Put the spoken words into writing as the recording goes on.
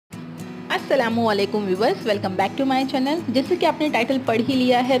अस्सलामुअलैकुम viewers, welcome back to my channel. जैसे कि आपने टाइटल पढ़ ही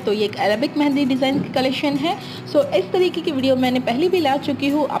लिया है तो ये एक अरबिक मेहंदी डिज़ाइन की कलेक्शन है। इस तरीके की वीडियो मैंने पहले भी ला चुकी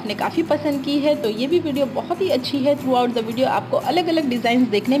हूँ, आपने काफ़ी पसंद की है। तो ये भी वीडियो बहुत ही अच्छी है। थ्रू आउट द वीडियो आपको अलग अलग डिज़ाइन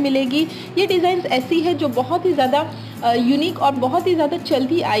देखने मिलेगी। ये डिज़ाइन ऐसी है जो बहुत ही ज़्यादा यूनिक और बहुत ही ज़्यादा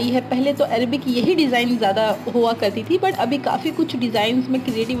चलती आई है। पहले तो अरबिक यही डिज़ाइन ज़्यादा हुआ करती थी, बट अभी काफ़ी कुछ डिज़ाइंस में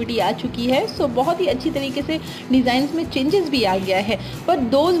क्रिएटिविटी आ चुकी है। बहुत ही अच्छी तरीके से डिज़ाइंस में चेंजेस भी आ गया है। पर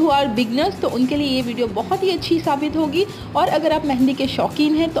दोज हु आर बिगनर्स, तो उनके लिए ये वीडियो बहुत ही अच्छी साबित होगी। और अगर आप मेहंदी के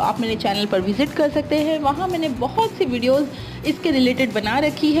शौकीन हैं तो आप मेरे चैनल पर विजिट कर सकते हैं, वहाँ मैंने बहुत सी वीडियोज़ इसके रिलेटेड बना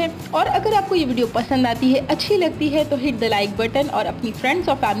रखी है। और अगर आपको ये वीडियो पसंद आती है, अच्छी लगती है, तो हिट द लाइक बटन और अपनी फ्रेंड्स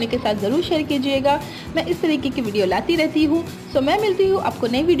और फैमिली के साथ ज़रूर शेयर कीजिएगा। मैं इस तरीके की वीडियो लाती रहती हूँ। मैं मिलती हूँ आपको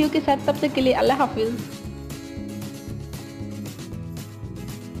नई वीडियो के साथ। तब तक के लिए अल्लाह हाफिज़।